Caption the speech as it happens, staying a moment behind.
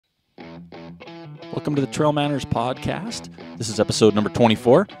Welcome to the Trail Manners Podcast. This is episode number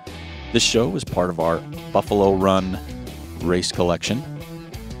 24. This show is part of our Buffalo Run race collection.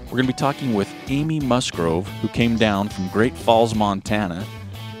 We're going to be talking with Amy Musgrove, who came down from Great Falls, Montana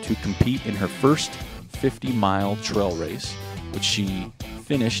to compete in her first 50-mile trail race, which she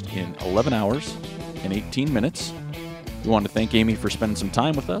finished in 11 hours and 18 minutes. We want to thank Amy for spending some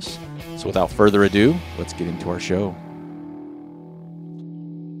time with us. So without further ado, let's get into our show.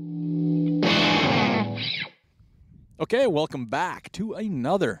 Okay, welcome back to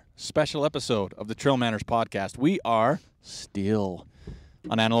another special episode of the Trail Manners Podcast. We are still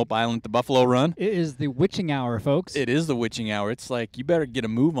on Antelope Island at the Buffalo Run. It is the witching hour, folks. It is the witching hour. It's like you better get a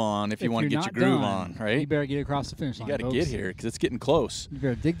move on if you want to get your groove on, right? You better get across the finish line, You got to get here because it's getting close. You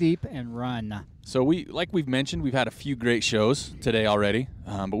better dig deep and run. So like we've mentioned, we've had a few great shows today already,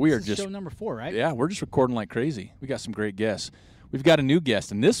 but we are This is just show number 4, right? Yeah, we're just recording like crazy. We got some great guests. We've got a new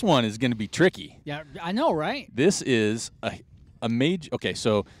guest, and this one is going to be tricky. Yeah, I know, right? This is a major. Okay,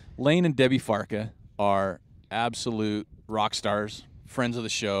 so Lane and Debbie Farka are absolute rock stars, friends of the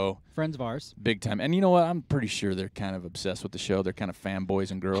show, Friends of ours. big time. And you know what? I'm pretty sure they're kind of obsessed with the show. They're kind of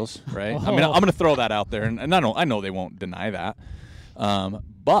fanboys and girls, right? I mean, I'm going to throw that out there, and I know they won't deny that.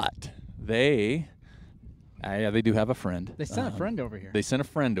 But they do have a friend. They sent a friend over here. They sent a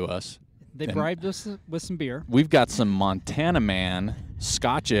friend to us. They bribed us with some beer. We've got some Montana Man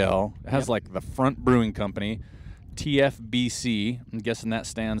Scotch Ale. It has like the Front Brewing Company, TFBC. I'm guessing that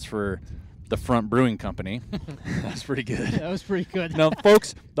stands for the Front Brewing Company. That's pretty good. That was pretty good. Now,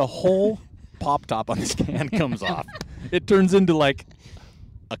 folks, the whole pop top on this can comes off. It turns into like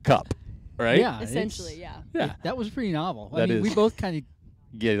a cup, right? Yeah. Essentially, Yeah. That was pretty novel. That I mean, is. we both kind of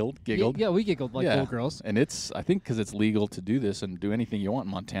Giggled. Yeah, we giggled like little girls. And I think because it's legal to do this and do anything you want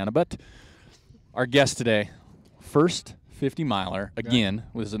in Montana. But our guest today, first 50-miler, again,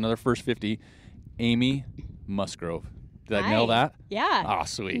 was another first 50, Amy Musgrove. Did I nail that? Yeah. Oh,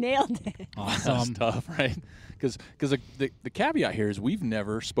 sweet. Nailed it. Awesome. That's tough, right? Because the caveat here is we've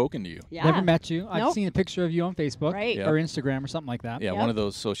never spoken to you. Yeah. Never met you. I've Nope. seen a picture of you on Facebook Right. Yeah. or Instagram or something like that. Yeah, Yep. one of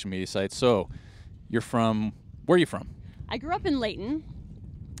those social media sites. So where are you from? I grew up in Layton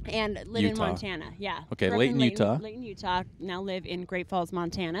and live Utah. in Montana. Yeah. Okay, Grew up Layton, in Utah. Layton, Utah. Now live in Great Falls,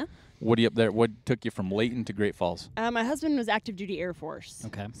 Montana. What are you up there? What took you from Layton to Great Falls? My husband was active duty Air Force.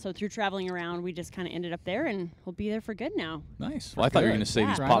 Okay. So through traveling around, we just kind of ended up there, and we'll be there for good now. Nice. Well, I thought you were good. going to say Yeah.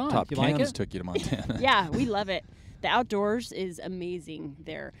 these Right pop on. top You like cans it? took you to Montana. Yeah, we love it. The outdoors is amazing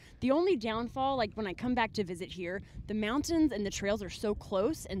there. The only downfall, like when I come back to visit here, the mountains and the trails are so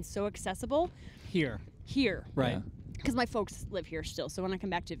close and so accessible Here. here. Right. Yeah. Because my folks live here still, so when I come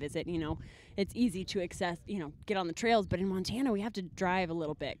back to visit, it's easy to access, get on the trails. But in Montana, we have to drive a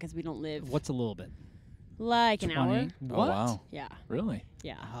little bit because we don't live What's a little bit? like an 20? hour. What? Oh, wow. Yeah, Really?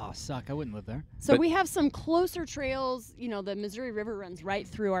 yeah. Oh, suck. I wouldn't live there. So But- we have some closer trails. The Missouri River runs right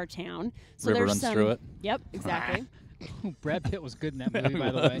through our town. So River there's runs some, through it? Yep, exactly. Brad Pitt was good in that Yeah, movie, he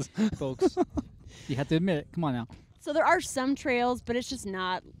by the way, was. folks. You have to admit it. Come on now. So there are some trails, but it's just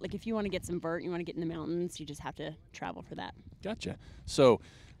not like if you want to get some vert, you want to get in the mountains, you just have to travel for that. Gotcha. So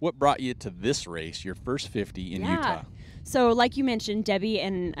what brought you to this race, your first 50 in Utah? So like you mentioned, Debbie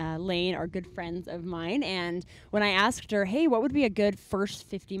and Lane are good friends of mine. And when I asked her, hey, what would be a good first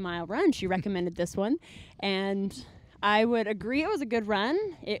 50-mile run, she recommended this one. And I would agree it was a good run.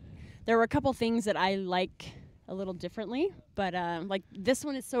 There were a couple things that I like a little differently. But like this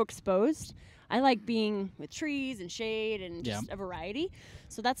one is so exposed. I like being with trees and shade and just a variety.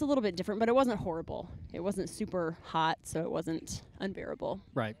 So that's a little bit different. But it wasn't horrible. It wasn't super hot, so it wasn't unbearable.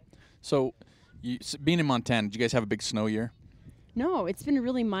 Right. So being in Montana, did you guys have a big snow year? No, it's been a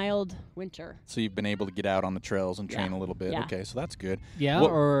really mild winter. So you've been able to get out on the trails and train Yeah. a little bit. Yeah. Okay, so that's good. Yeah, What-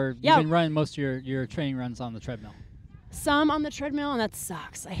 or Yeah. you've been running most of your training runs on the treadmill. Some on the treadmill, and that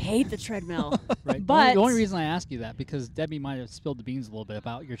sucks. I hate the treadmill. Right. But the only reason I ask you that because Debbie might have spilled the beans a little bit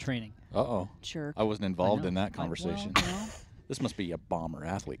about your training. Uh-oh. Sure. I wasn't involved I know. in that Well, conversation. you know. This must be a bomber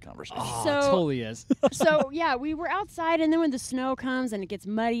athlete conversation. Oh, So- it totally is. So yeah, we were outside, and then when the snow comes and it gets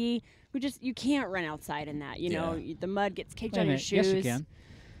muddy, you can't run outside in that. The mud gets caked Wait a on your minute. shoes. Yes, you can.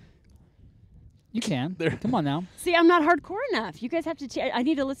 You can. There- Come on now. See, I'm not hardcore enough. You guys have to. I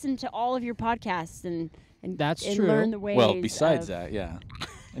need to listen to all of your podcasts and That's and true. learn the ways. Well, besides of, that, yeah.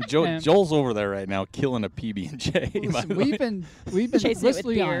 And And- Joel's over there right now killing a PB&J. by Listen, the way. we've been Chasing it let's with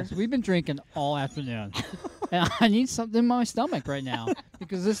be beer. honest, we've been drinking all afternoon, and I need something in my stomach right now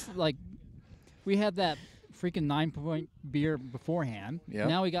because we had that freaking 9-point beer beforehand. Yep.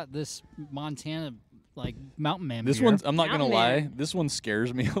 Now we got this Montana like mountain man This beer. one's, I'm not going to Mountain lie, Man. this one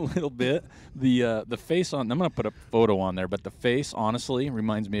scares me a little bit. The face on, I'm going to put a photo on there, but the face, honestly,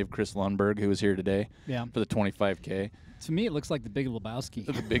 reminds me of Chris Lundberg, who was here today Yeah. for the 25K. To me, it looks like the Big Lebowski.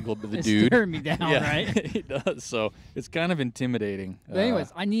 The It's dude. staring me down, Yeah, right? it does. So it's kind of intimidating. But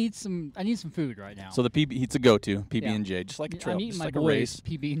anyways, I need some food right now. So the PB, it's a go-to, Yeah. PB&J, just like a trail, I'm eating just my like a boys race.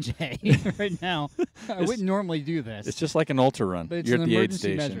 PB&J right now. I wouldn't normally do this. It's just like an ultra run. but it's You're an at the aid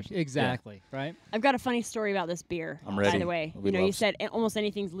emergency station. measure. Exactly, right? I've got a funny story about this beer. I'm By ready. the way, We you love said almost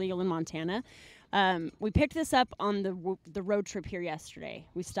anything's legal in Montana. We picked this up on the road trip here yesterday.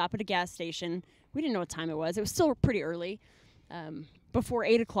 We stopped at a gas station. We didn't know what time it was. It was still pretty early, before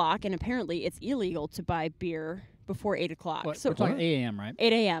 8 o'clock, and apparently it's illegal to buy beer before 8 o'clock. What, So we're talking 8 a.m., right?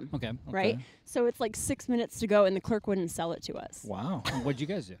 8 a.m. Okay. Right? So it's like 6 minutes to go, and the clerk wouldn't sell it to us. Wow. And what'd you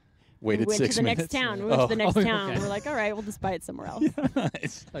guys do? Waited we went 6 to the minutes. next town. We went to the next Oh, town. okay. We're like, all right, we'll just buy it somewhere else.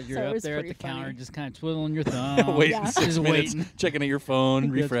 Nice. So you're So it up was there at pretty the counter, funny. just kind of twiddling your thumb. Waiting Yeah. 6 Just minutes, waiting. checking at your phone,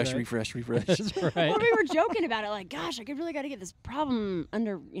 That's refresh, right. refresh, refresh. That's right. Well, we were joking about it, like, gosh, I really got to get this problem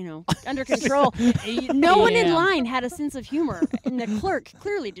under control. 8 No one in a.m.. line had a sense of humor, and the clerk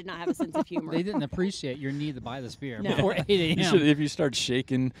clearly did not have a sense of humor. They didn't appreciate your need to buy this beer No. before 8 You should, a.m. if you start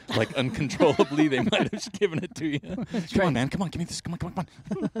shaking like uncontrollably, they might have just given it to you. Come on, man. Come on. Give me this. Come on, come on,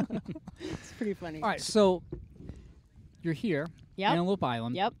 come on. It's pretty funny. All right, so you're here Yep. Antelope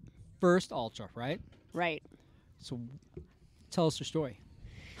Island. Yep. First ultra, right? Right. So tell us your story.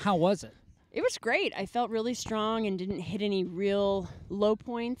 How was it? It was great. I felt really strong and didn't hit any real low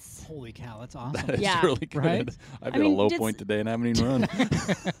points. Holy cow, that's awesome. That's Yeah. really good. Right? I've I hit mean, a low did point s- today and I haven't even run.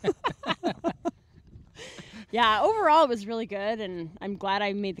 Yeah, overall it was really good, and I'm glad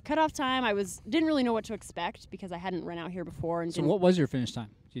I made the cutoff time. Didn't really know what to expect because I hadn't run out here before, and So didn't, what was your finish time?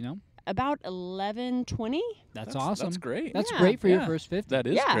 Do you know? about 11:20. That's awesome. That's great. That's Yeah. great for your Yeah. first 50. That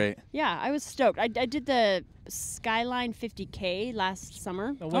is Yeah. great. Yeah, I was stoked. I did the Skyline 50K last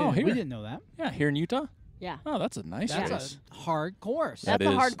summer. Oh, wait, Oh, we here. didn't know that. Yeah, here in Utah. Yeah. Oh, that's a nice That's race. a hard course. That That's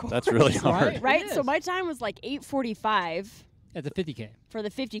a is- hard course. That's really Right? hard. Right? It So is. my time was like 8:45 At the 50K. for the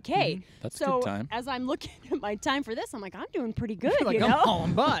 50K. That's a So good time. as I'm looking at my time for this, I'm like, I'm doing pretty good, Like, you I'm know?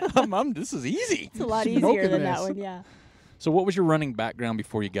 hauling butt. This is easy. It's a lot Smoking easier than that this. one, yeah. So what was your running background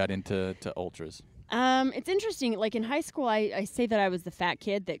before you got into ultras? It's interesting. Like in high school, I say that I was the fat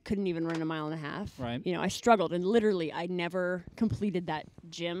kid that couldn't even run a mile and a half. Right. You know, I struggled, and literally, I never completed that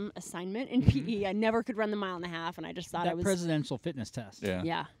gym assignment in PE. I never could run the mile and a half, and I just thought I That was. presidential fitness test. Yeah.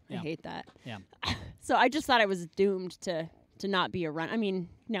 Yeah, I Yeah. hate that. Yeah. So I just thought I was doomed to not be a run. I mean,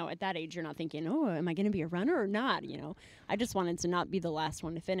 no, at that age, you're not thinking, oh, am I going to be a runner or not? You know, I just wanted to not be the last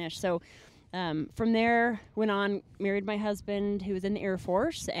one to finish. So from there, went on, married my husband, who was in the Air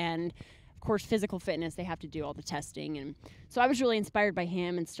Force, and of course, physical fitness, they have to do all the testing. And so I was really inspired by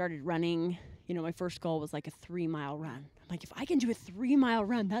him and started running. You know, my first goal was like a 3-mile run. I'm like, if I can do a 3-mile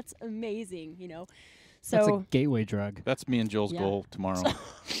run, that's amazing, you know. That's a So gateway drug. That's me and Joel's Yeah. goal tomorrow.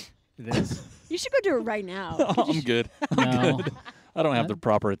 It is. you should go do it right now. I'm good. No. I don't have the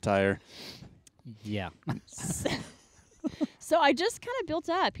proper attire. Yeah. So I just kind of built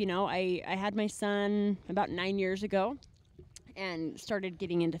up, you know. I had my son about 9 years ago and started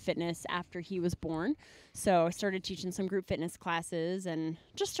getting into fitness after he was born. So I started teaching some group fitness classes and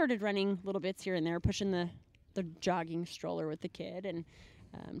just started running little bits here and there, pushing the jogging stroller with the kid, and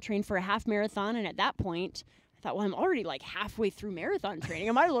trained for a half marathon. And at that point, I thought, well, I'm already like halfway through marathon training.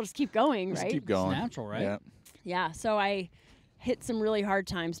 I might as well just keep going, Just right? keep going. natural, right? Yeah. Yeah, so I hit some really hard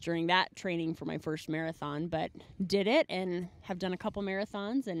times during that training for my first marathon, but did it and have done a couple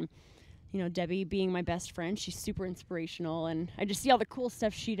marathons. And, you know, Debbie being my best friend, she's super inspirational, and I just see all the cool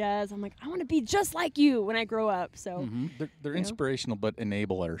stuff she does. I'm like, I want to be just like you when I grow up. So, They're You know? inspirational, but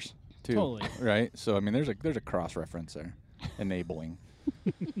enablers too. Totally. Right. So I mean, there's a cross reference there, enabling.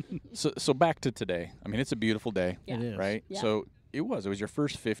 So back to today. I mean, it's a beautiful day, Yeah. It is. right? Yeah. So it was your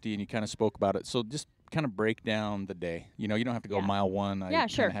first 50, and you kind of spoke about it. So just kind of break down the day. You know, you don't have to go Yeah. mile 1. I Yeah,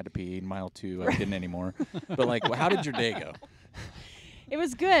 sure. kinda had to pee. Mile 2, I didn't anymore. But like, how did your day go? it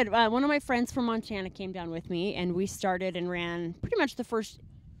was good. One of my friends from Montana came down with me, and we started and ran pretty much the first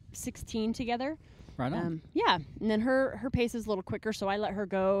 16 together. Right on. Yeah, and then her pace is a little quicker, so I let her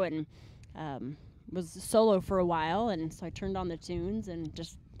go and was solo for a while, and so I turned on the tunes and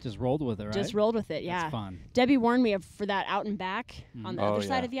just rolled with it, right? just rolled with it. Yeah, That's fun. Debbie warned me for that out and back on the Oh, other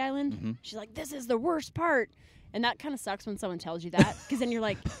side yeah. of the island. Mhm. She's like, "This is the worst part," and that kind of sucks when someone tells you that, because then you're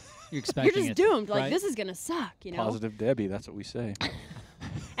like, You're expecting you're just it, doomed. Like right? this is gonna suck, you know. Positive Debbie. That's what we say.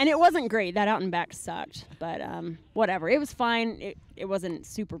 And it wasn't great. That out and back sucked, but whatever. It was fine. It wasn't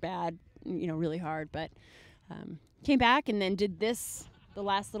super bad, you know, really hard. But came back and then did the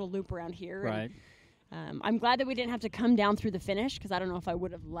last little loop around here. Right. I'm glad that we didn't have to come down through the finish because I don't know if I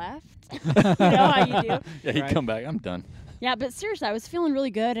would have left. You know how you do? Yeah, you come back. I'm done. Yeah, but seriously, I was feeling really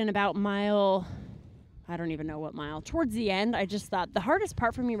good. And about mile, I don't even know what mile, towards the end, I just thought the hardest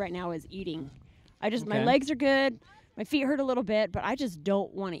part for me right now is eating. My legs are good. My feet hurt a little bit, but I just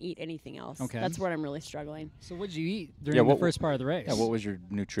don't want to eat anything else. Okay. That's where I'm really struggling. So what did you eat during the first part of the race? Yeah, what was your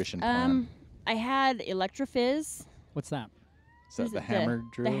nutrition plan? I had Electro-Fizz. What's that? Is that the hammer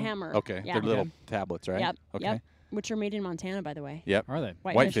drill? The hammer. Okay, Yeah. they're little tablets, right? Yep. Okay. Yep. Which are made in Montana, by the way. Yep. Are they?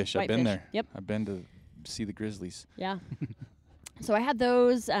 Whitefish. I've been there. Yep. I've been to see the grizzlies. Yeah. So I had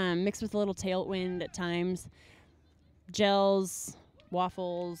those mixed with a little tailwind at times. Gels,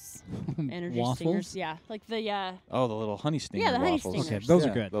 waffles, energy Waffles? stingers. Yeah, like the. Oh, the little honey stinger Yeah, the honey waffles. stingers. Okay, those are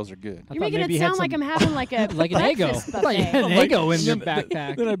Yeah, good. Those are good. I You're thought making maybe it you had sound like some- I'm having like a like an Eggo. breakfast I thought you had an buffet. Eggo in your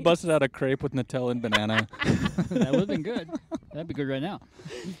backpack. Then I busted out a crepe with Nutella and banana. That would have been good. That'd be good right now.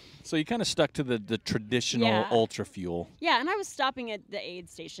 So you kind of stuck to the traditional Yeah. ultra fuel. Yeah, and I was stopping at the aid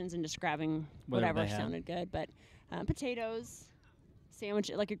stations and just grabbing Whatever whatever they had. sounded good. But potatoes,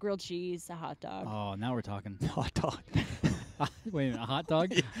 sandwich, like a grilled cheese, a hot dog. Oh, now we're talking. Hot dog. Wait a minute, a hot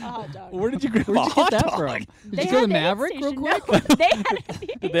dog? A hot dog. Where did you grab Where'd a you hot get that dog? from? Did They you go to had the aid Maverick real station. quick? No, they had it at the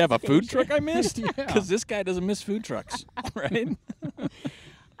Did they have a aid food station. truck I missed? Yeah. Because this guy doesn't miss food trucks, right?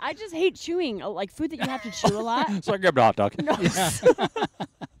 I just hate chewing, like food that you have to chew a lot. So I grabbed a hot dog. No. Yeah.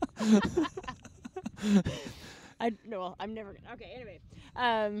 Well, I'm never gonna. Okay, anyway.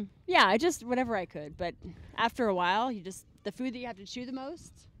 Yeah, I just whatever I could, but after a while, the food that you have to chew the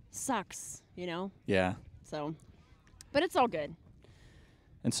most sucks, you know. Yeah. So, but it's all good.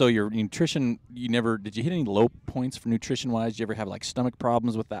 And so your nutrition, did you hit any low points for nutrition wise? Did you ever have like stomach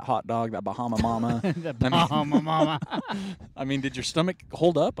problems with that hot dog, that Bahama Mama? The Bahama Mama. I mean, did your stomach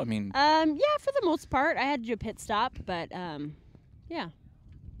hold up? I mean, Yeah, for the most part, I had to do a pit stop, but yeah,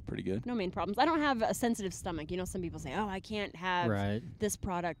 pretty good. no main problems. I don't have a sensitive stomach. You know, some people say, "Oh, I can't have Right. this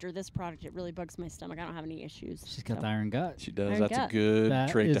product or this product. It really bugs my stomach." I don't have any issues. She's got so. the iron gut. She does. Iron That's gut. a good That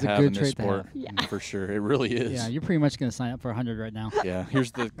trait is to a have good in this trait to sport. have. Yeah. For sure. It really is. Yeah, you're pretty much going to sign up for 100 right now. Yeah.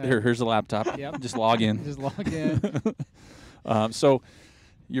 Here's the laptop. Yep. Just log in. Just log in. So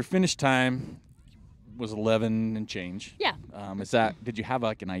your finish time was 11 and change. Yeah. Did you have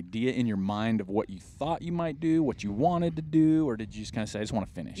like an idea in your mind of what you thought you might do, what you wanted to do, or did you just kind of say, I just want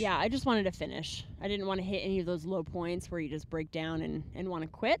to finish? Yeah, I just wanted to finish. I didn't want to hit any of those low points where you just break down and want to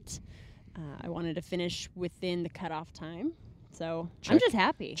quit. I wanted to finish within the cutoff time. So I'm Check. just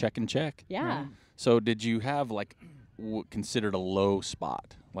happy. Check and check. Yeah. Right. So did you have like considered a low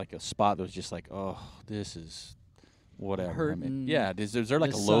spot, like a spot that was just like, oh, this is whatever. I mean, Hurting. yeah. Is there like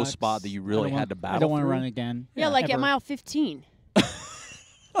a This low sucks. spot that you I really don't had to want- battle I don't want to through? run again. Yeah, like ever. at mile 15.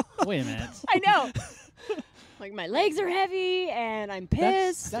 Wait a minute. I know. Like my legs are heavy and I'm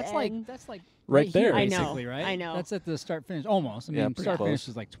pissed. That's and like Right there. here, I know, basically, right? I know. That's at the start finish almost. I Yeah, mean, pretty start close. finish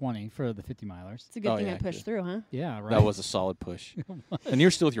is like 20 for the 50 milers. It's a good Oh, thing yeah, I pushed good. through, huh? Yeah, right. That was a solid push. And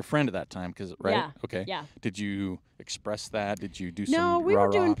you're still with your friend at that time, right? Yeah, Okay. yeah. Did you express that? Did you do No, some we were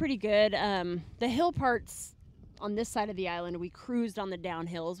rah-rah? doing pretty good. The hill parts on this side of the island, we cruised on the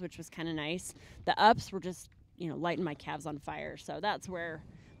downhills, which was kind of nice. The ups were just, lighting my calves on fire. So that's where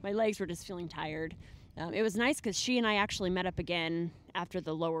my legs were just feeling tired. It was nice because she and I actually met up again after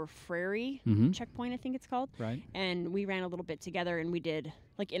the Lower Prairie Mhm. checkpoint, I think it's called. Right. And we ran a little bit together and we did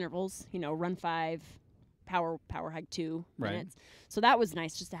like intervals, run 5, power hike 2 Right. minutes. So that was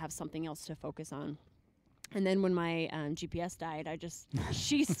nice just to have something else to focus on. And then when my GPS died,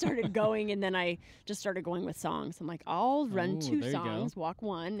 she started going, and then I just started going with songs. I'm like, I'll run Oh, 2 there you go. songs, walk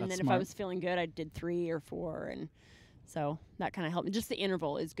 1, and That's then if I smart. was feeling good, I did 3 or 4, and so that kind of helped me. Just the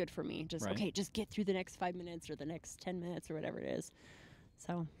interval is good for me. Just Right. okay, just get through the next 5 minutes or the next 10 minutes or whatever it is.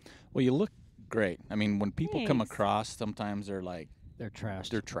 So Well, you look great. I mean, when people come Thanks. across, sometimes they're like, They're trashed.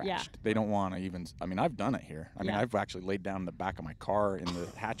 they're trashed. Yeah. They don't want to even. I mean, I've done it here. I mean, Yeah. I've actually laid down in the back of my car in the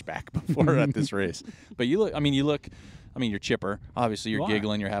hatchback before at this race. But you look. I mean, you're chipper. Obviously, you're You are.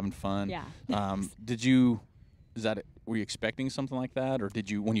 giggling. You're having fun. yeah. Were you expecting something like that, or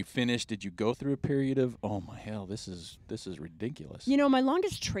when you finished, did you go through a period of, oh my hell, this is ridiculous? My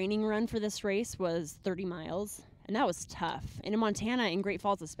longest training run for this race was 30 miles, and that was tough. And in Montana, in Great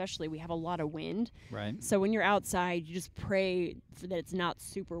Falls especially, we have a lot of wind. Right. So when you're outside, you just pray that it's not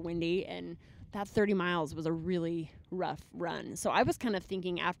super windy, and that 30 miles was a really rough run. So I was kind of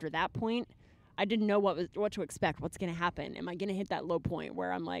thinking after that point, I didn't know what to expect. What's going to happen? Am I going to hit that low point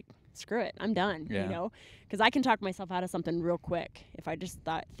where I'm like, screw it, I'm done, Yeah. Because I can talk myself out of something real quick if I just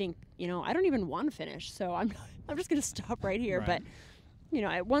think, I don't even want to finish, so I'm just going to stop right here. Right.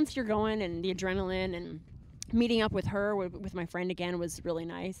 But, once you're going and the adrenaline and meeting up with her, with my friend again, was really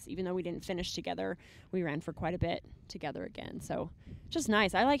nice. Even though we didn't finish together, we ran for quite a bit together again. So just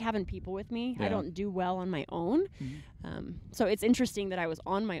nice. I like having people with me. Yeah. I don't do well on my own. So it's interesting that I was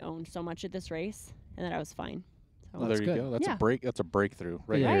on my own so much at this race and that I was fine. So Well, there you good. go. That's Yeah. That's a breakthrough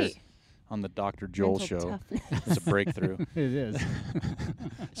right Yeah. here Right. on the Dr. Joel Mental show. toughness. It's a breakthrough. It is.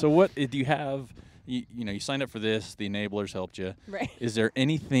 So what do you have? You know, you signed up for this. The enablers helped you. Right. Is there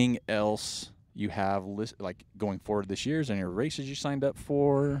anything else you have like going forward this year? Is there any races you signed up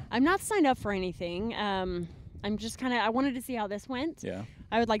for? I'm not signed up for anything. I'm just kind of, I wanted to see how this went. Yeah.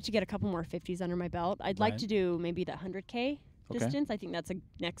 I would like to get a couple more 50s under my belt. I'd like Right. to do maybe the 100K Okay. distance. I think that's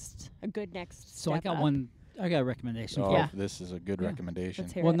a good next So I step got up. one. I got a recommendation. Oh, for you. Yeah. this is a good Yeah. recommendation.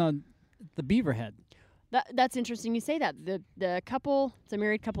 Let's hear Well, it. no, the Beaverhead. That's interesting you say that. The couple, it's a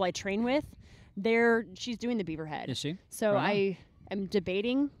married couple I train with, she's doing the Beaverhead. Is she? So Right on. I am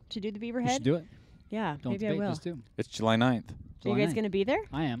debating to do the You Beaverhead. should do it. Yeah, Don't maybe debate. I will. Just do. It's July 9th. Are July you guys 9th. going to be there?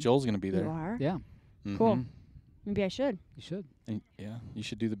 I am. Joel's going to be there. You are? Yeah, Cool. Mhm. Maybe I should. you should. And yeah, you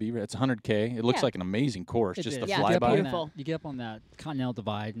should do the Beaver. It's 100K. It looks Yeah. like an amazing course. It just is. the Yeah, You get up on flyby. beautiful. that- You get up on that Continental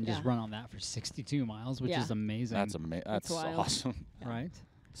Divide and just Yeah. run on that for 62 miles, which Yeah. is amazing. That's wild. awesome. right.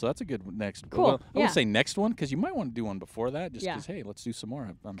 So that's a good next. Cool, Well, I yeah. would say next one because you might want to do one before that. Just Yeah. because hey, let's do some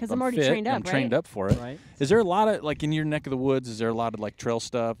more. 'Cause I'm already fit, trained up, I'm trained right? up for it. Right. Is there a lot of like in your neck of the woods? Is there a lot of like trail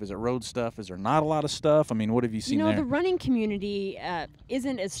stuff? Is it road stuff? Is there not a lot of stuff? I mean, what have you seen You know, there? the running community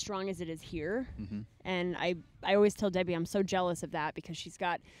isn't as strong as it is here. Mhm. And I always tell Debbie I'm so jealous of that because she's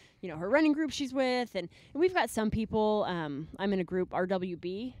got, her running group she's with. And we've got some people. I'm in a group,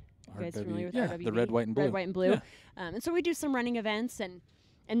 RWB. You guys familiar with yeah, RWB? the red, white, and blue. Red, white, and blue. Yeah. And so we do some running events, and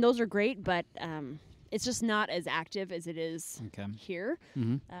those are great, but it's just not as active as it is Okay. here.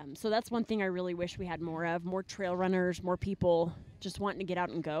 Mm-hmm. So that's one thing I really wish we had more of, more trail runners, more people just wanting to get out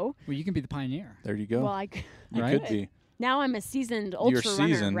and go. Well, you can be the pioneer. There you go. Well, you Right. could be. now I'm a seasoned You're ultra runner,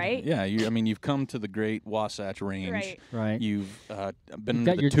 seasoned, right? Yeah. You've come to the Great Wasatch Range. Right. Right. You've been You've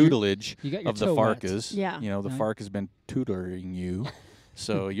got under the your- tutelage you got your of the toe wet. Farkas. Yeah. You know, the Right. Fark has been tutoring you,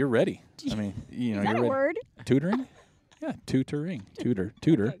 so you're ready. I mean, Is that you're a ready. word? Tutoring? Yeah, tutoring. Tutor,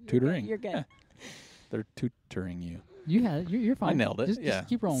 Okay, you're tutoring. good, You're good. Yeah. They're tutoring you. You had. You're fine. nailed it, Just, yeah. Just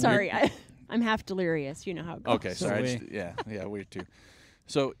keep rolling. Sorry, I'm half delirious. You know how it goes. Okay, So sorry. we- Yeah, weird too.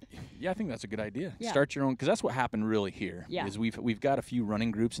 So, yeah, I think that's a good idea. Yeah. Start your own, because that's what happened really here. Yeah. Is we've got a few running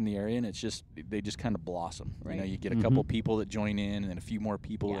groups in the area, and they just kind of blossom. You know, Right. you get a Mhm. couple people that join in, and then a few more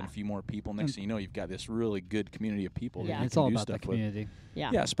people, Yeah. and a few more people. Next And- thing you know, you've got this really good community of people. Yeah. that you It's can all do about the stuff with. community.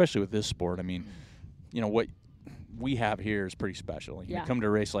 Yeah. Yeah, especially with this sport. I mean, what we have here is pretty special. You Yeah. come to a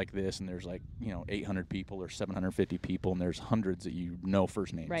race like this, and there's 800 people or 750 people, and there's hundreds that you know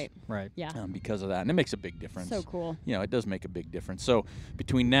first names. Right. Right. Yeah. Because of that, and it makes a big difference. So cool. It does make a big difference. So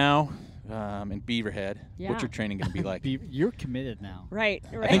between now and Beaverhead, Yeah. what's your training going to be like? You're committed now. Right.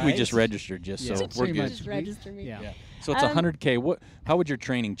 I Right. think we Right. just registered, just Yeah. so Just we're pretty good. much. Just register me. Yeah. Yeah. So it's Um, 100K. How would your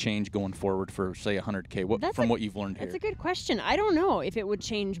training change going forward for say 100K? That's From a- what you've learned That's here? a good question. I don't know if it would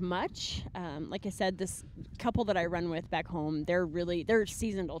change much. Like I said, this couple that I run with back home, they're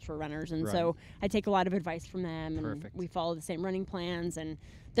seasoned ultra runners, and so I take a lot of advice from them, and Perfect. we follow the same running plans, and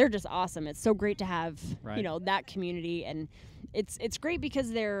they're just awesome. It's so great to have Right. that community, and it's great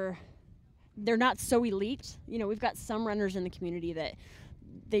because they're not so elite. We've got some runners in the community that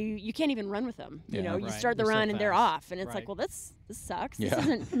you can't even run with them. Yeah. You Right. start the They're so run and they're fast. off, and it's Right. like, well, this sucks. Yeah. This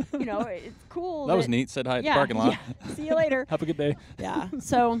isn't. It's cool. That was neat. Said hi at the parking lot. Yeah. See you later. Have a good day. Yeah.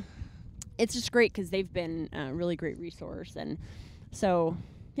 So it's just great because they've been a really great resource. And so,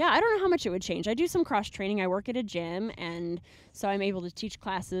 yeah, I don't know how much it would change. I do some cross training. I work at a gym, and so I'm able to teach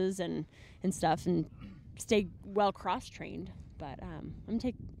classes and stuff and stay well cross trained. But I'm going to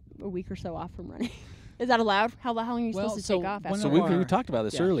take a week or so off from running. Is that allowed? How long are you Well, supposed to so take off? one after So of that? we our- talked about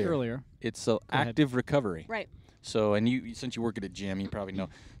this Yeah, earlier. It's ahead. active recovery. Right. So, and since you work at a gym, you probably know.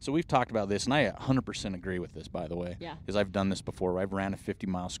 So we've talked about this, and I 100% agree with this, by the way. Yeah. Because I've done this before. I've ran a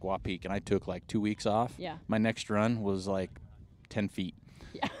 50-mile Squaw Peak, and I took 2 weeks off. Yeah. My next run was 10 feet.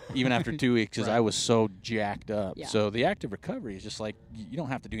 Yeah. Even after 2 weeks, because Right. I was so jacked up. Yeah. So the active recovery is just you don't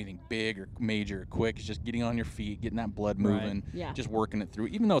have to do anything big or major or quick. It's just getting on your feet, getting that blood Right. moving, Yeah. just working it through.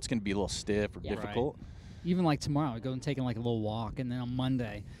 Even though it's going to be a little stiff or Yeah. Right. difficult. Even like tomorrow, go and taking a little walk, and then on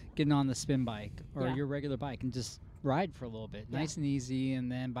Monday, getting on the spin bike or Yeah. your regular bike and just ride for a little bit, Yeah. nice and easy.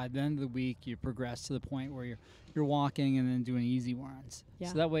 And then by the end of the week, you progress to the point where you're walking and then doing easy runs. Yeah.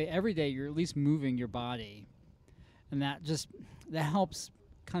 So that way, every day you're at least moving your body, and that helps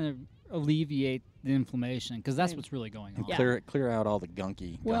kind of alleviate the inflammation because that's Right. what's really going And on. Yeah. clear out all the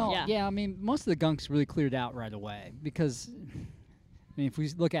gunky. Well, Yeah. yeah, I mean, most of the gunk's really cleared out right away because, mean, if we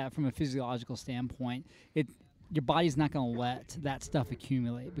look at it from a physiological standpoint, your body's not going to let that stuff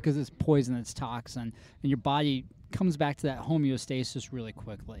accumulate because it's poison, it's toxin, and your body comes back to that homeostasis really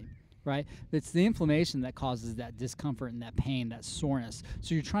quickly, right? It's the inflammation that causes that discomfort and that pain, that soreness.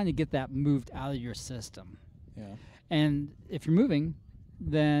 So you're trying to get that moved out of your system. Yeah. And if you're moving,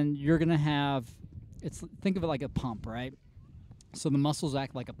 then you're going to have, think of it like a pump, right? So the muscles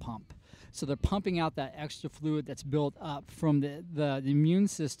act like a pump. So they're pumping out that extra fluid that's built up from the immune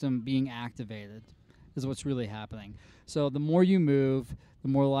system being activated is what's really happening. So the more you move, the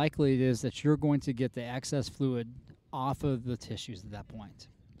more likely it is that you're going to get the excess fluid off of the tissues at that point.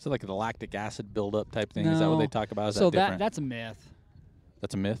 So like the lactic acid buildup type thing? No. Is that what they talk about? Is so that different? that's a myth.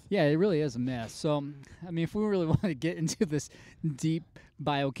 That's a myth? Yeah, it really is a myth. So, I mean, if we really want to get into this deep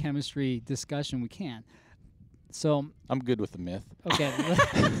biochemistry discussion, we can. So I'm good with the myth. Okay.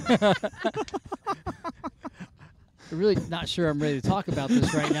 I'm really not sure I'm ready to talk about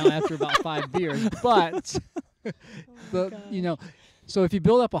this right now after about 5 beers, but so if you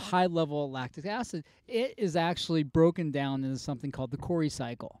build up a high level of lactic acid, it is actually broken down into something called the Cori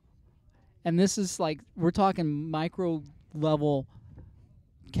cycle. And this is like, we're talking micro level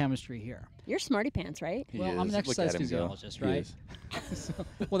chemistry here. You're smarty pants, right? He Well, is. I'm an Look exercise at him go. physiologist, He right? is.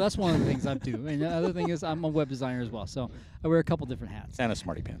 Well, that's one of the things I do. And the other thing is I'm a web designer as well. So I wear a couple different hats. And a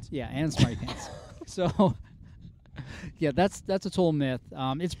smarty pants. Yeah, and smarty pants. So, yeah, that's a total myth.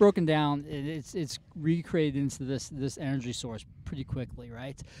 It's broken down. It's recreated into this energy source pretty quickly,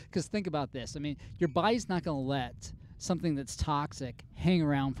 right? Because think about this. I mean, your body's not going to let something that's toxic hang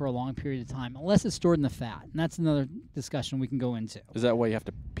around for a long period of time unless it's stored in the fat. And that's another discussion we can go into. Is that why you have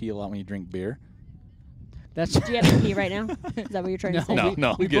to pee a lot when you drink beer? That's Do you have to pee right now? Is that what you're trying to say?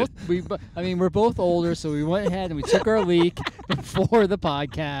 No. we good. we're both older, so we went ahead and we took our leak before the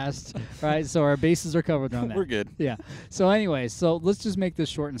podcast, right? So our bases are covered on that. We're good. Yeah. So anyway, so let's just make this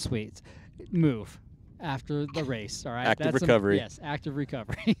short and sweet. Move after the race, all right? Active recovery. Yes, active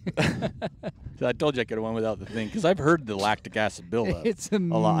recovery. So I told you I could have went without the thing because I've heard the lactic acid buildup It's a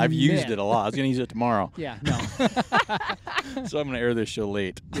lot. I've used myth. it a lot. I was going to use it tomorrow. Yeah, no. So I'm going to air this show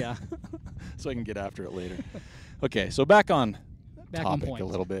late Yeah. so I can get after it later. Okay, so back on Back on topic point. a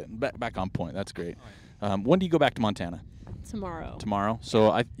little bit. Back on point. That's great. When do you go back to Montana? Tomorrow. Tomorrow.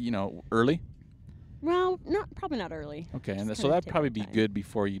 So early. Well, probably not early. Okay, and Just so kinda that'd take probably my be time. good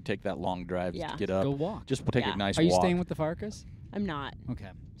before you take that long drive just Yeah. to get up. Go walk. Just take Yeah. a nice Are you walk. staying with the Farkas? I'm not. Okay.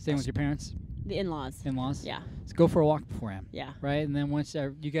 Staying with your parents? The in-laws. In-laws? Yeah. Let's go for a walk beforehand. Yeah. Right, and then once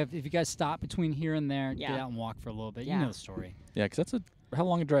if you guys stop between here and there, get Yeah. out and walk for a little bit. You Yeah. know the story. Yeah, because how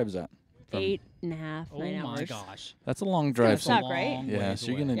long a drive is that? From- 8.5, 9 Oh my hours. gosh. That's a long gonna drive. suck, right? Yeah,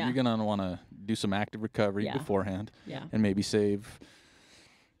 so you're Yeah. gonna want to do some active recovery Yeah. beforehand, Yeah. and maybe save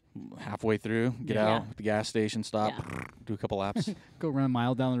halfway through, get Yeah. out at the gas station, stop, Yeah. do a couple laps. Go run a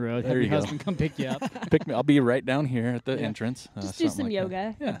mile down the road. There Have you your go. husband come pick you up. Pick me. I'll be right down here at the Yeah. entrance. Just do something some like yoga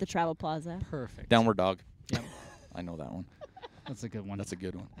that. Yeah. at the Travel Plaza. Perfect. Downward dog. Yep. I know that one. That's a good one. That's a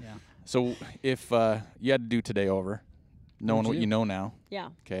good one. Yeah. So if you had to do today over, knowing what you know now, Yeah.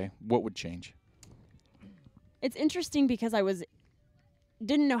 okay, what would change? It's interesting because I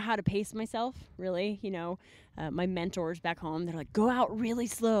didn't know how to pace myself, really. My mentors back home, they're like, go out really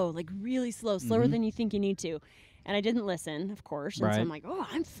slow, slower than you think you need to. And I didn't listen, of course. And so Right. I'm like, oh,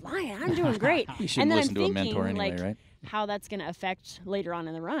 I'm flying. I'm doing great. You shouldn't and then listen I'm to a thinking, mentor anyway, like, right? how that's going to affect later on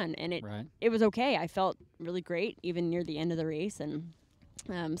in the run. And Right. it was okay. I felt really great even near the end of the race. And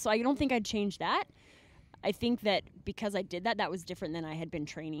so I don't think I'd change that. I think that because I did that, that was different than I had been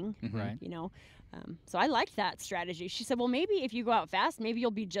training. Right. So I liked that strategy. She said, well, maybe if you go out fast, maybe you'll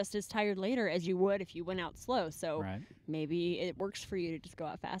be just as tired later as you would if you went out slow. So Right. maybe it works for you to just go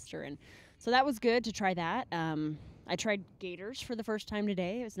out faster. And so that was good to try that. I tried gaiters for the first time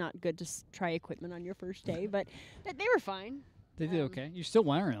today. It was not good to try equipment on your first day, but they were fine. They did okay. You're still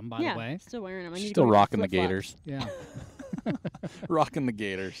wearing them, by yeah, the way. still wearing them. I She's need to still go get rocking the flip-flops. Gators. Yeah. Rocking the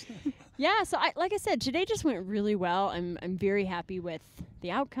Gators. Yeah, so like I said, today just went really well. I'm very happy with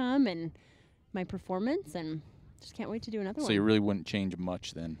the outcome and my performance, and just can't wait to do another one. So you really wouldn't change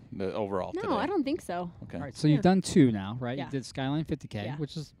much then, the overall No, today? I don't think so. Okay. All right. So you've done 2 now, right? Yeah. You did Skyline 50K, Yeah.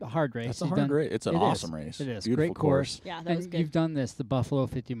 which is a hard race. That's a You've hard done- race. It's an It is. awesome race. It is. Beautiful Great course. Yeah, that And was good. you've done this, the Buffalo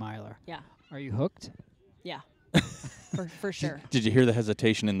 50 miler. Yeah, Are you hooked? yeah. for sure. Did you hear the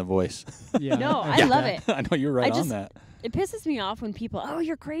hesitation in the voice? Yeah. No, I love it. I know you're right on that. It pisses me off when people, oh,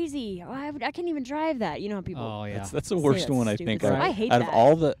 you're crazy. Oh, I can't even drive that. You know how people. Oh yeah. That's the say worst that's one I stupid think. stuff. Right. I hate out that.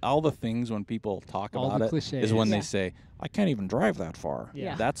 of all the things when people talk All about the it cliches. is when Yeah. they say, I can't even drive that far.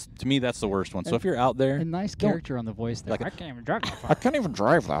 Yeah. That's to me that's the worst one. So if you're out there, A nice don't- character on the voice there. like I can't even drive that I far. can't even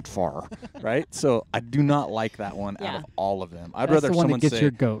drive that far, right? So I do not like that one out Yeah. of all of them. I'd That's rather the one someone that gets say,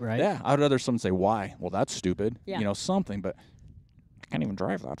 your goat, right? yeah, I'd rather someone say, why? Well, that's stupid. Yeah. You know, something, but I can't even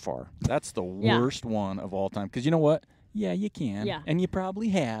drive that far. That's the Yeah. worst one of all time. Because you know what? Yeah, you can. Yeah. And you probably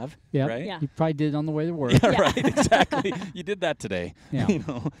have. Yep. Right? Yeah. You probably did it on the way to work. Yeah, Yeah. right. Exactly. You did that today. Yeah. You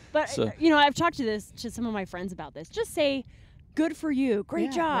know. But So- I've talked to some of my friends about this. Just say, "Good for you, great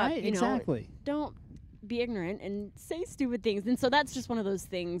Yeah, job." Right, You know, exactly. don't be ignorant and say stupid things. And so that's just one of those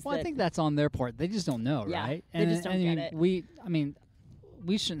things. Well, that I think that's on their part. They just don't know, Yeah, right? they just don't get it.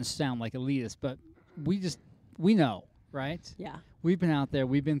 We shouldn't sound like elitists, but we know, right? Yeah. We've been out there,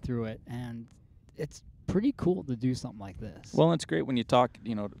 we've been through it, and it's pretty cool to do something like this. Well, it's great when you talk.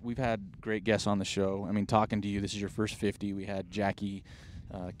 You know, we've had great guests on the show. I mean, talking to you, this is your first 50. We had Jackie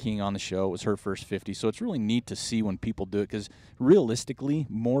King on the show. It was her first 50. So it's really neat to see when people do it because realistically,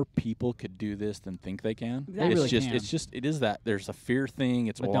 more people could do this than think they can. They really It is that there's a fear thing.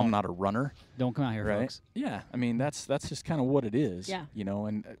 It's, But well, I'm don't- not a runner. Don't come out here, Right? folks. Yeah. I mean, that's just kind of what it is. Yeah. You know,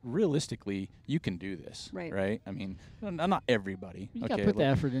 and realistically, you can do this. Right. Right. I mean, not everybody. You okay. got to put the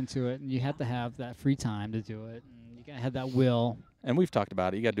effort into it, and you have to have that free time to do it, and you got to have that will. And we've talked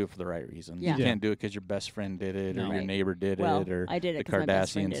about it. You got to do it for the right reason. Yeah. You can't do it because your best friend did it, No. or your Right. neighbor did Well, it, or I did it the 'cause my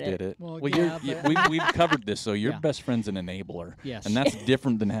best friend Kardashians did did it. it. Well, you're, yeah, we've covered this. So your Yeah. best friend's an enabler, Yes. and that's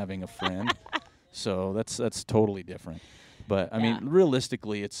different than having a friend. So that's totally different. But I Yeah. mean,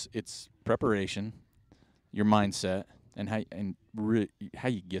 realistically, it's preparation, your mindset, and how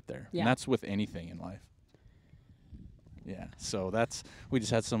you get there. Yeah. And that's with anything in life. Yeah. So we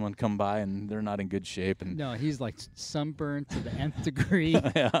just had someone come by and they're not in good shape, and No, he's like sunburned to the nth degree.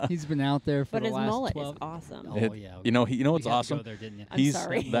 Yeah. He's been out there for But the his last mullet 12. is awesome. Oh, yeah. You know what's You had to awesome? go there, didn't you? I'm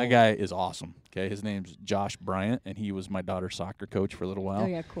sorry. That guy is awesome. Okay, his name's Josh Bryant, and he was my daughter's soccer coach for a little while. Oh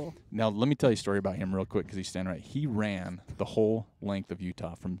yeah, cool. Now let me tell you a story about him real quick because he's standing right. He ran the whole length of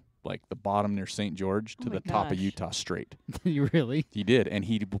Utah from like the bottom near St. George to Oh my the top of gosh. Utah straight. You really? He did, and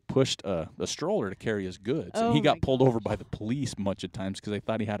he pushed a stroller to carry his goods. Oh and he got my pulled over by the police much of times because they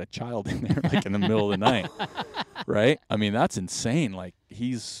thought he had a child in there, like in the middle of the night. Right? I mean, that's insane. Like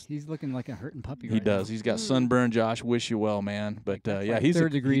He's looking like a hurting puppy. he right does. Now. He's got sunburn. Josh, wish you well, man. But yeah, like he's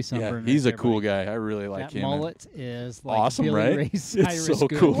third-degree sunburn he's right a there, cool buddy. guy. I really like That him. and- mullet is like Awesome, Billy right? Ray It's Cyrus so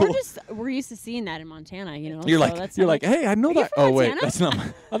good. cool. We're used to seeing that in Montana, you know. You're so like, that's you're not like, hey, I know Are you that. from Oh wait, Montana? that's not.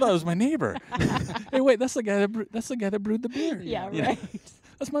 I thought it was my neighbor. Hey, wait, that's the guy that brewed the beer. Yeah, You know? right.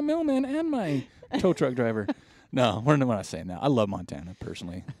 That's my mailman and my tow truck driver. No, we're not saying that. I love Montana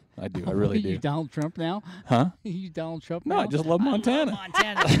personally. I do. I really You do. Donald Trump now? Huh? You Donald Trump No, now? I just love Montana.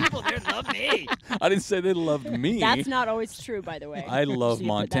 Montana. People there love me. I didn't say they loved me. That's not always true, by the way. I love So you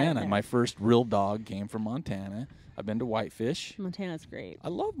put that in Montana. there. My first real dog came from Montana. I've been to Whitefish. Montana's great. I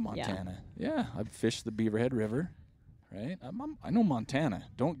love Montana. Yeah, I've fished the Beaverhead River. Right? I know Montana.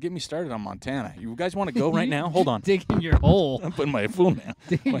 Don't get me started on Montana. You guys want to go right now? Hold on. Digging your hole. I'm putting my phone down.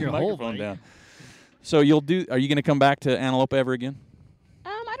 Digging My your hole, microphone buddy. down. So are you going to come back to Antelope ever again?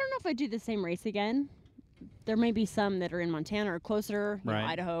 I don't know if I'd do the same race again. There may be some that are in Montana or closer, you know, Right.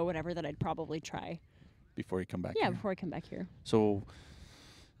 Idaho, whatever, that I'd probably try. Before you come back Yeah, here? before I come back here. So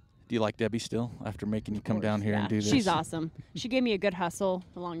do you like Debbie still after making you come Of down course, here and yeah. do this? She's awesome. She gave me a good hustle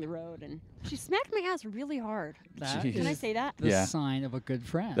along the road, and she smacked my ass really hard. That Jeez. Can I is say that? the Yeah. sign of a good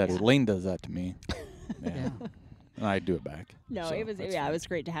friend. That is. Lane does that to me. Yeah. And I do it back. No, So it was that's it fine. was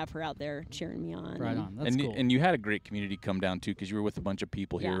great to have her out there cheering me on. Right and- on. That's cool. And you had a great community come down too because you were with a bunch of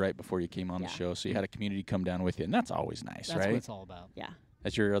people here Yeah. right before you came on Yeah. the show. So you had a community come down with you, and that's always nice, That's right? what it's all about. Yeah.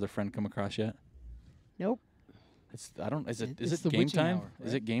 Has your other friend come across yet? Nope. Is it It's the game witching time? hour, Is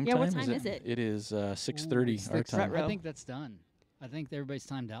right? it game Yeah, time? what time is it? It is Ooh, 6:30 it's our like time. row. I think that's done. I think everybody's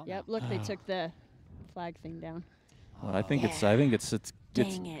timed out. Yep. now. Look, they took the flag thing down. Well, I think it's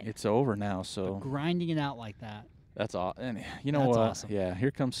Dang it. it's over now. So Grinding it out like that. that's all. And you know That's what? awesome. Yeah,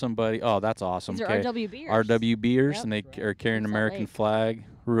 here comes somebody. Oh, that's awesome. These are Okay. RW beers. RW beers, Yep. and they are carrying an Salt American Lake. flag.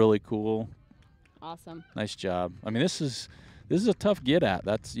 Really cool. Awesome. Nice job. I mean, this is a tough get at.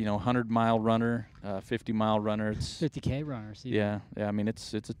 That's 100-mile runner, 50-mile runner. It's 50K runners. even. yeah. I mean,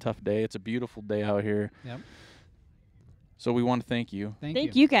 it's a tough day. It's a beautiful day out here. Yep. So we want to thank you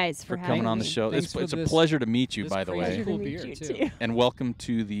Thank you guys for for coming on the me. show. Thanks It's for a this- pleasure to meet you, this by the crazy way. cool Pleasure to beer, meet too. you, too. And welcome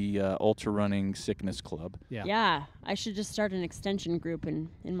to the Ultra Running Sickness Club. Yeah, I should just start an extension group in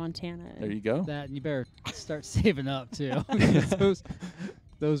Montana. There you go. That and you better start saving up too.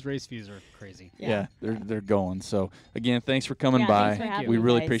 those race fees are crazy. Yeah, they're going. So again, thanks for coming Yeah, by. thanks for having We me,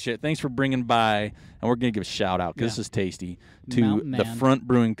 really guys. appreciate it. Thanks for bringing by, and we're gonna give a shout out because Yeah. this is tasty to Mountain the Man. Front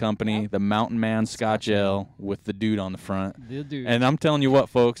Brewing Company, Yep. the Mountain Man Scotch Scotch Ale with the dude on the front. The dude. And I'm telling you what,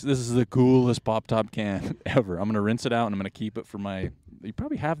 folks, this is the coolest pop top can ever. I'm gonna rinse it out and I'm gonna keep it for my. You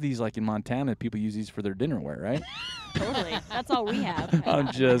probably have these like in Montana. People use these for their dinnerware, right? Totally. That's all we have. I'm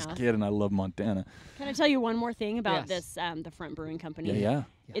at just my house. kidding. I love Montana. Can I tell you one more thing about Yes. this, the Front Brewing Company? Yeah.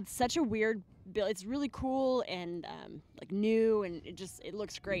 It's such a weird bill. It's really cool and like new, and it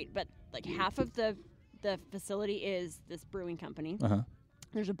looks great. But like half of the facility is this brewing company. Uh-huh.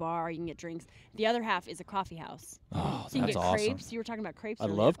 There's a bar, you can get drinks. The other half is a coffee house. Oh, So you can that's get awesome. crepes. You were talking about crepes. I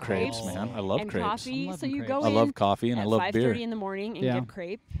earlier. love crepes, Oh. man. I love and crepes. coffee. I'm So loving you crepes. go I in love coffee and I at love 5:30 beer. in the morning and Yeah. get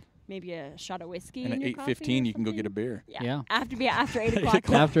crepe, maybe a shot of whiskey. And in at your coffee 8:15, or you can go get a something. beer. Yeah. After 8 o'clock.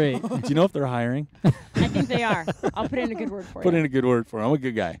 After 8. Do you know if they're hiring? I think they are. I'll put in a good word for Put you. in a good word for 'em. I'm a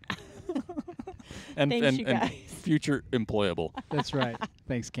good guy. and Thanks, and, you and guys. future employable. That's right.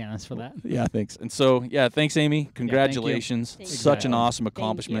 Thanks, Candace, for that. Yeah, thanks. And so, yeah, thanks, Amy. Congratulations. Thank you. Such an Exactly. awesome Thank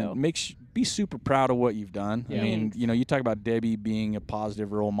accomplishment. you. Be super proud of what you've done. Yeah. I mean, Thanks. you know, you talk about Debbie being a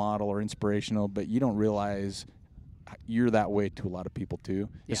positive role model or inspirational, but you don't realize you're that way to a lot of people too,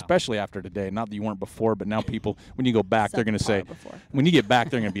 Yeah. especially after today. Not that you weren't before, but now people, when you go back, they're going to say, Subpar before. when you get back,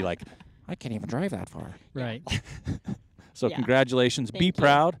 they're going to be like, I can't even drive that far. Right. So Yeah. congratulations. Thank Be you.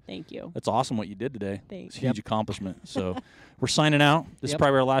 proud. Thank you. That's awesome what you did today. Thanks. It's a huge accomplishment. So we're signing out. This is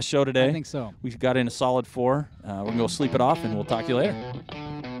probably our last show today. I think so. We got in a solid 4. We're going to go sleep it off, and we'll talk to you later.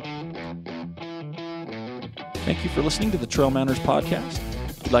 Thank you for listening to the Trail Manners podcast.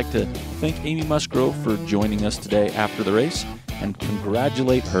 We'd like to thank Amy Musgrove for joining us today after the race and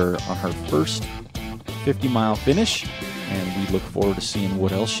congratulate her on her first 50-mile finish. And we look forward to seeing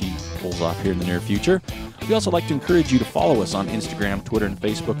what else she pulls off here in the near future. We also like to encourage you to follow us on Instagram, Twitter, and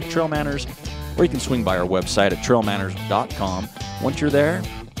Facebook at Trail Manners, or you can swing by our website at trailmanners.com. Once you're there,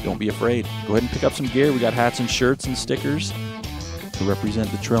 don't be afraid. Go ahead and pick up some gear. We got hats and shirts and stickers to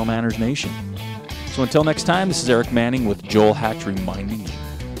represent the Trail Manners Nation. So until next time, this is Eric Manning with Joel Hatch reminding you,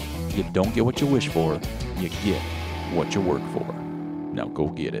 you don't get what you wish for, you get what you work for. Now go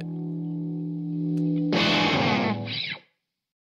get it.